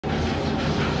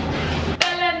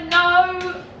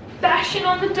bashing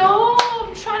on the door.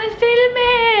 I'm trying to film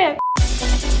it.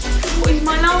 What is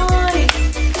my life?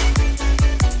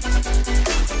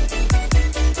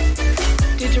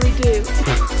 Didgeridoo.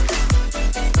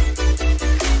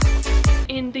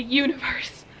 In the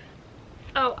universe.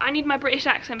 Oh, I need my British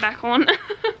accent back on.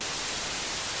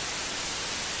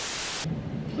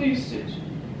 Please, Stitch,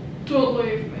 don't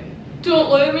leave me.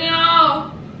 Don't leave me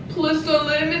now. Please don't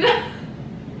leave me now.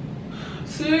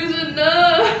 Susan,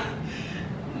 no.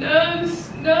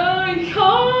 No, you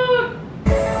can't.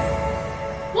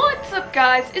 What's up,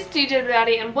 guys? It's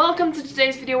DJ.Do.Daddy, and welcome to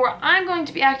today's video where I'm going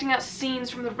to be acting out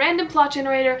scenes from the random plot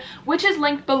generator, which is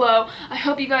linked below. I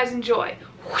hope you guys enjoy.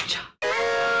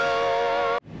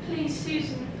 Please,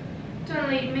 Susan, don't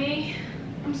leave me.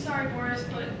 I'm sorry, Boris,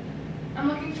 but I'm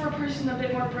looking for a person a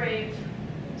bit more brave.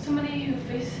 Somebody who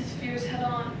faces his fears head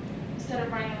on instead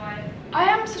of running away. I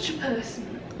am such a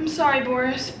person. I'm sorry,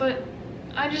 Boris, but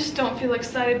I just don't feel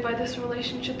excited by this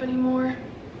relationship anymore.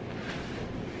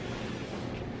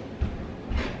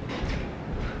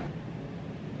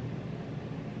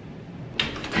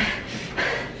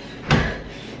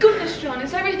 Goodness, John,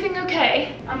 is everything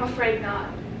okay? I'm afraid not.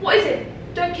 What is it?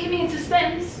 Don't keep me in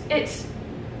suspense. It's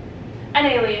an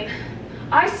alien.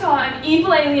 I saw an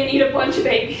evil alien eat a bunch of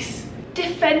babies.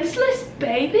 Defenseless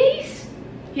babies?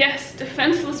 Yes,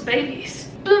 defenseless babies.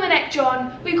 Bloomin' heck,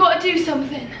 John, we've got to do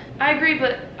something. I agree,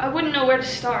 but I wouldn't know where to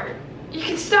start. You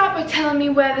can start by telling me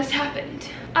where this happened.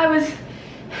 I was...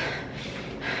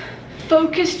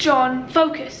 Focus, John,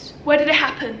 focus. Where did it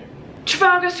happen?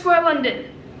 Trafalgar Square,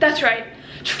 London. That's right,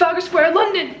 Trafalgar Square,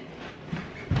 London.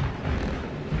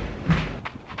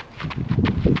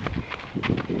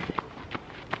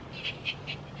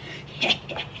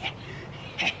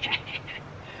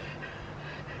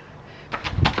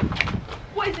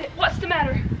 What is it? What's the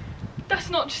matter? That's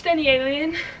not just any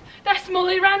alien. That's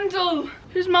Molly Randall.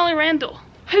 Who's Molly Randall?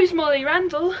 Who's Molly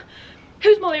Randall?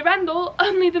 Who's Molly Randall?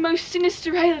 Only the most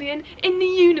sinister alien in the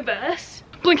universe.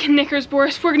 Blinking knickers,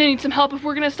 Boris. We're gonna need some help if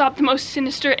we're gonna stop the most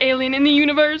sinister alien in the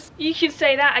universe. You can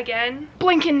say that again.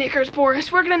 Blinking knickers,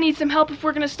 Boris. We're gonna need some help if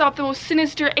we're gonna stop the most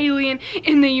sinister alien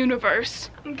in the universe.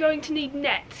 I'm going to need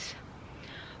nets.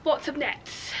 Lots of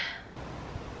nets.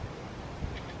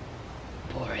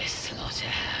 Boris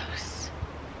Slaughterhouse.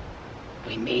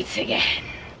 We meet again.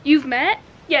 You've met?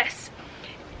 Yes.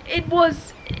 It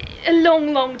was a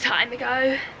long time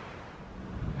ago.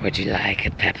 Would you like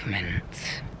a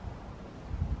peppermint?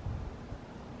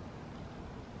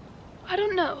 I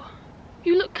don't know.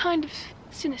 You look kind of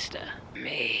sinister.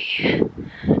 Me?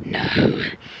 No,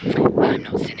 I'm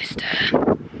not sinister.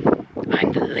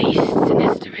 I'm the least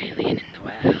sinister alien in the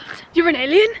world. You're an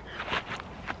alien?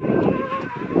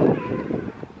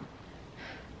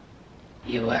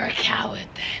 You were a coward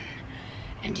then,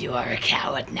 and you are a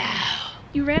coward now.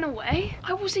 You ran away?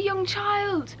 I was a young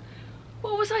child.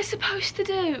 What was I supposed to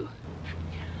do?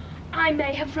 I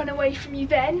may have run away from you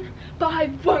then, but I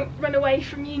won't run away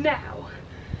from you now.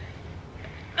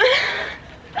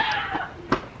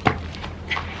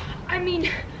 I mean,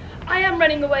 I am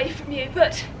running away from you,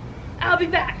 but I'll be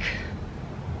back.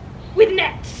 With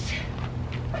nets.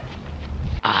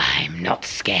 I'm not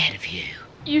scared of you.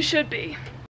 You should be.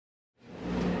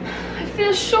 I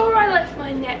feel sure I left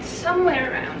my nets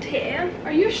somewhere around here.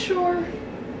 Are you sure?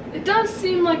 It does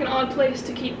seem like an odd place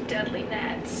to keep deadly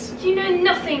nets. You know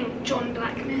nothing, John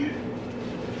Blackman.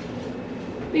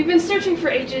 We've been searching for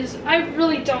ages. I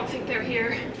really don't think they're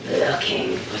here.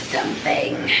 Looking for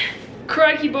something.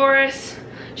 Crikey, Boris.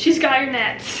 She's got your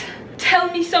nets. Tell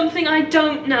me something I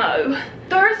don't know.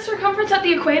 The Earth's circumference at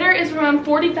the equator is around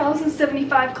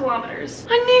 40,075 kilometers.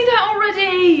 I knew that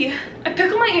already. I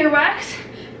pickle my earwax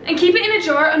and keep it in a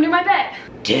jar under my bed.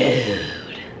 Dude.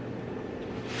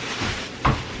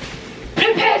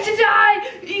 Prepare to die,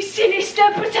 you sinister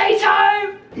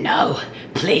potato! No,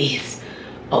 please.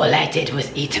 All I did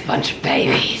was eat a bunch of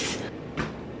babies.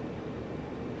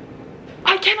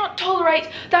 I cannot tolerate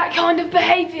that kind of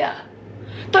behavior.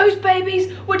 Those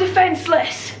babies were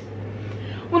defenseless.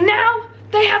 Well, now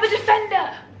they have a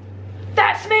defender.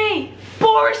 That's me,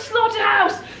 Boris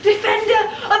Slaughterhouse, defender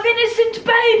of innocent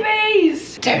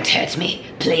babies. Don't hurt me,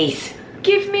 please.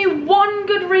 Give me one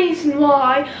good reason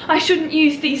why I shouldn't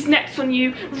use these nets on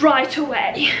you right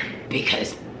away.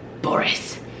 Because,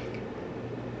 Boris,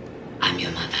 I'm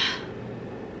your mother.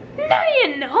 No,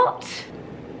 you're not.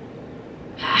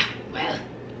 Ah, well,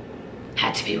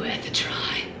 had to be worth a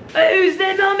try. Who's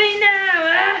their mummy now,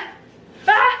 huh?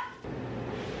 Ah!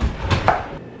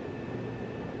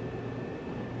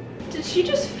 Did she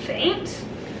just faint?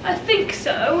 I think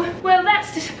so. Well,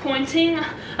 that's disappointing.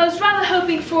 I was rather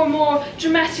hoping for a more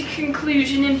dramatic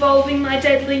conclusion involving my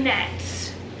deadly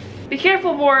nets. Be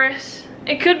careful, Boris.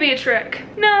 It could be a trick.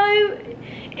 No,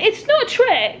 it's not a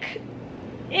trick.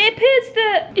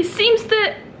 It seems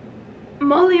that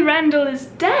Molly Randall is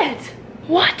dead.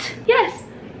 What? Yes,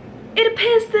 it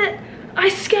appears that I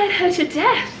scared her to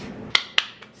death.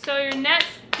 So your nets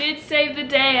did save the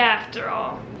day after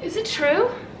all. Is it true?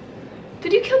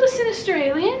 Did you kill the sinister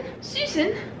alien?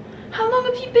 Susan, how long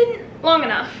have you been? Long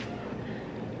enough.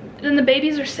 Then the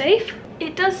babies are safe?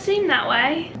 It does seem that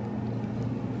way.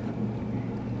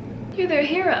 You're their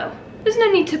hero. There's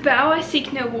no need to bow, I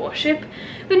seek no worship.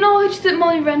 The knowledge that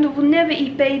Molly Randall will never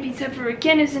eat babies ever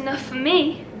again is enough for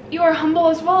me. You are humble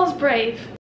as well as brave.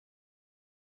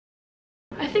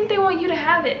 I think they want you to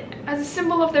have it, as a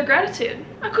symbol of their gratitude.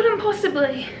 I couldn't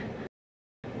possibly.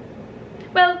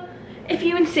 Well, if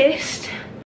you insist.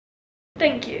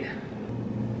 Thank you.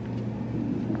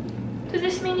 Does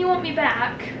this mean you want me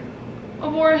back?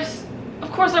 Oh, Boris,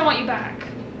 of course I want you back.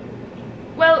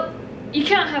 Well, you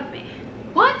can't have me.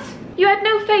 What? You had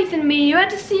no faith in me. You had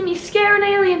to see me scare an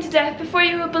alien to death before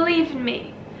you would believe in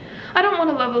me. I don't want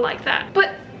a lover like that.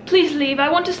 But please leave. I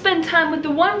want to spend time with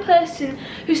the one person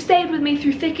who stayed with me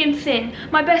through thick and thin,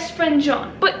 my best friend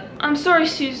John. But I'm sorry,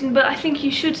 Susan, but I think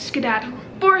you should skedaddle.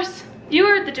 Boris, you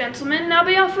heard the gentleman. Now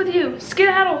be off with you.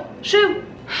 Skedaddle. Shoo.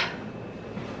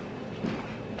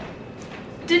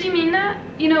 Did you mean that?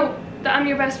 You know, that I'm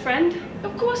your best friend?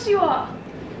 Of course you are.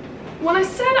 When I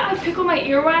said I'd pickle my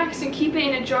earwax and keep it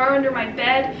in a jar under my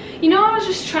bed, you know I was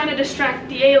just trying to distract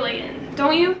the alien,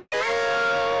 don't you?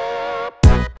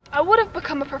 I would have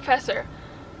become a professor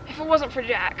if it wasn't for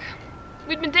Jack.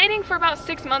 We'd been dating for about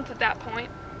 6 months at that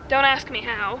point. Don't ask me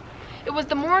how. It was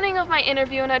the morning of my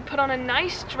interview and I'd put on a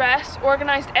nice dress,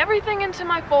 organized everything into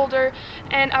my folder,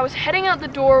 and I was heading out the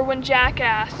door when Jack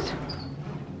asked,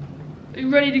 "Are you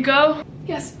ready to go?"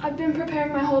 Yes, I've been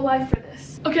preparing my whole life for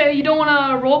this. Okay, you don't want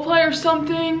to role play or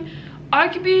something? I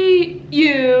could be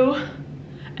you,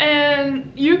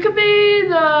 and you could be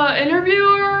the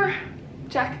interviewer.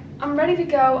 Jack, I'm ready to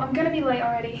go. I'm gonna be late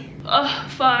already.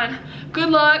 Fine. Good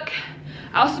luck.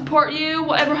 I'll support you,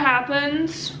 whatever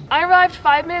happens. I arrived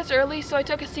 5 minutes early, so I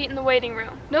took a seat in the waiting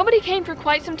room. Nobody came for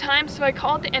quite some time, so I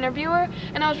called the interviewer,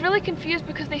 and I was really confused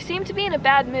because they seemed to be in a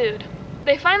bad mood.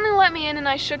 They finally let me in and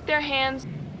I shook their hands,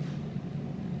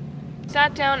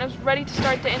 sat down, and was ready to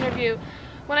start the interview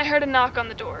when I heard a knock on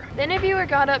the door. The interviewer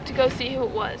got up to go see who it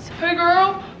was. Hey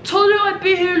girl, told you I'd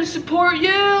be here to support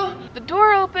you. The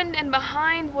door opened and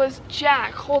behind was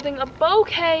Jack holding a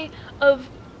bouquet of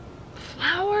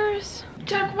flowers.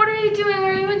 Jack, what are you doing?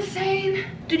 Are you insane?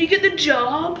 Did you get the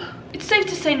job? It's safe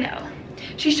to say no.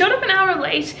 She showed up an hour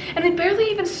late and it barely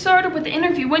even started with the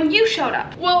interview when you showed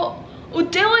up. Well,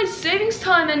 with daylight savings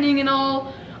time ending and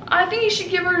all, I think you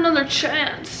should give her another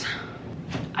chance.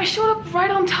 I showed up right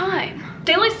on time.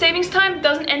 Daylight savings time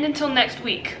doesn't end until next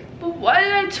week. But why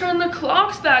did I turn the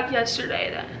clocks back yesterday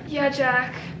then? Yeah,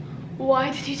 Jack,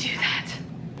 why did you do that?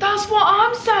 That's what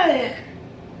I'm saying.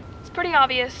 It's pretty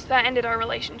obvious that ended our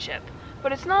relationship.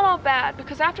 But it's not all bad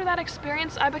because after that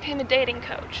experience, I became a dating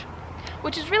coach,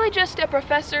 which is really just a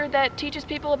professor that teaches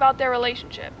people about their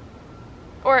relationship.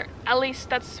 Or at least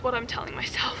that's what I'm telling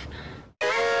myself.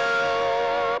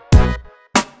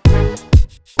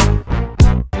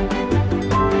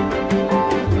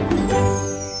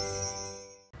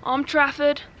 I'm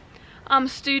Trafford, I'm a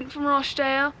student from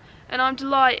Rochdale, and I'm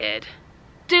delighted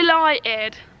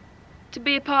to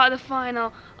be a part of the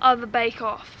final of the Bake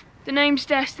Off. The name's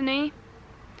Destiny,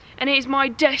 and it is my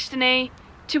destiny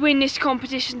to win this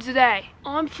competition today.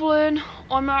 I'm Flynn,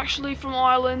 I'm actually from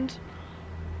Ireland.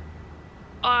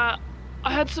 I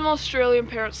had some Australian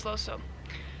parents though, so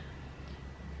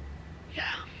yeah.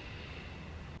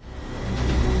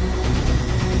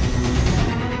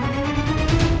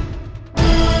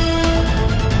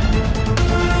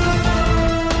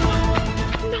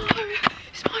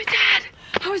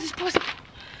 How is this possible?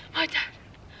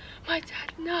 My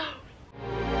dad, no.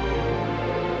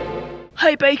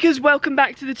 Hey bakers, welcome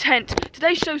back to the tent.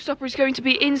 Today's showstopper is going to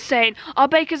be insane. Our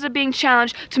bakers are being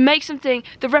challenged to make something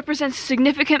that represents a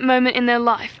significant moment in their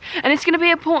life. And it's going to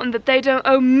be important that they don't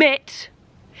omit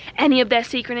any of their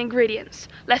secret ingredients.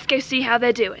 Let's go see how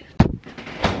they're doing.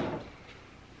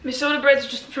 My soda bread's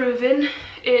just proven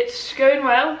it's going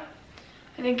well.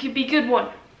 I think it'd be a good one.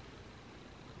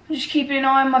 I'm just keeping an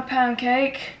eye on my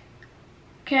pancake.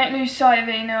 Can't lose sight of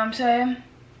it, you know what I'm saying?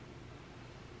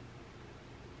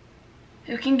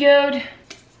 Looking good.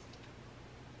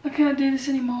 I can't do this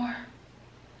anymore.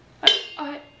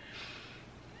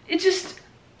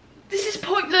 This is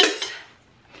pointless.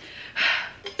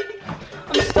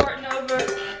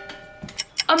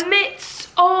 amidst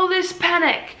all this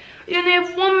panic, you only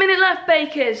have 1 minute left,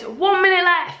 bakers. 1 minute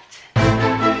left.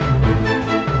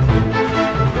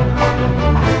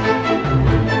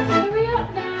 Hurry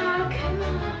up now, come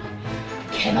on.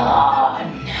 Come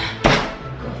on.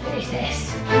 Go finish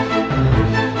this.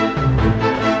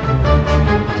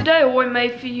 Today I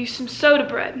made for you some soda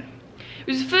bread.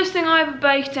 It was the first thing I ever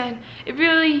baked and it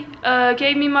really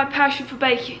gave me my passion for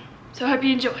baking. So I hope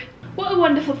you enjoy. What a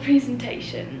wonderful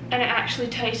presentation, and it actually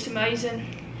tastes amazing.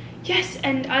 Yes,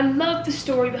 and I love the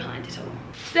story behind it all.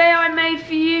 Today I made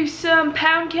for you some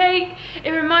pound cake.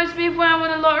 It reminds me of when I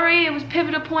won the lottery. It was a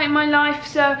pivotal point in my life,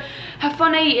 so have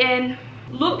fun eating.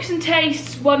 Looks and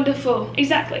tastes wonderful.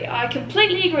 Exactly, I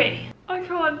completely agree. I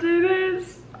can't do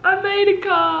this. I made a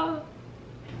car.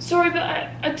 Sorry, but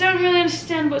I don't really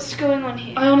understand what's going on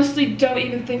here. I honestly don't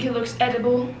even think it looks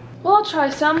edible. Well, I'll try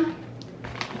some.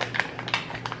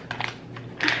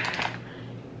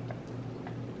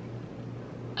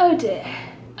 Oh dear.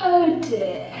 Oh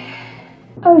dear.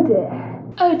 Oh dear.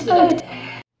 Oh dear. Oh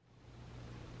dear.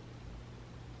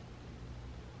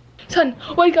 Son,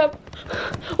 wake up.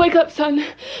 Wake up, son.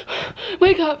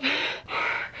 Wake up.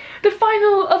 The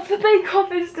final of the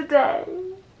bake-off is today.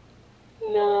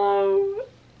 No.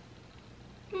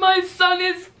 My son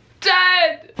is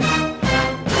dead!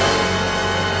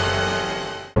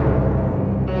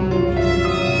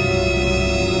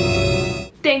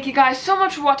 Thank you guys so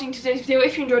much for watching today's video.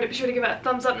 If you enjoyed it, be sure to give it a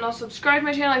thumbs up and also subscribe to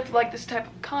my channel if you like this type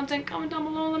of content. Comment down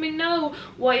below and let me know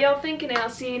what y'all thinking, and I'll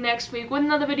see you next week with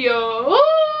another video.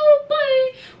 Oh,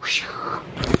 bye!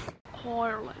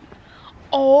 Ireland.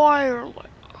 Ireland.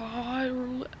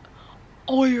 Ireland.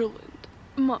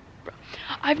 Ireland.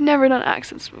 I've never done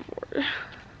accents before.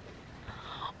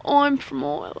 I'm from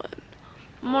Ireland.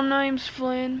 My name's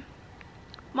Flynn.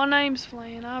 My name's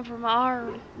Flynn. I'm from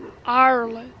Ireland.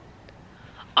 Ireland.